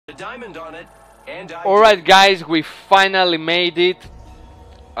diamond on it, and I Alright guys, we finally made it.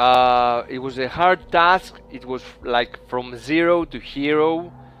 It was a hard task. It was like from 0 to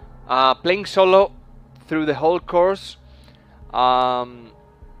hero, playing solo through the whole course.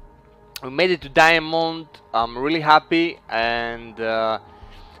 We made it to diamond. I'm really happy, and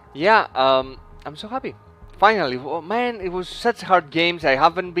yeah, I'm so happy. Finally, oh, man, it was such hard games. I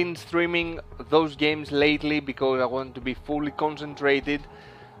haven't been streaming those games lately because I want to be fully concentrated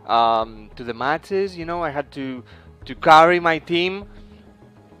to the matches. You know, I had to carry my team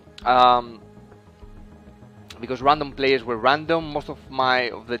because random players were random. Most of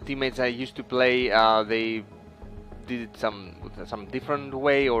the teammates I used to play, they did it some different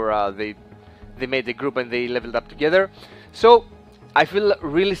way, or they made a group and they leveled up together. So I feel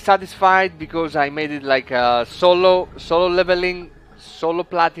really satisfied because I made it like a solo leveling, solo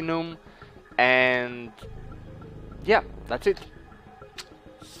platinum, and yeah, that's it.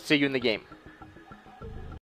 See you in the game.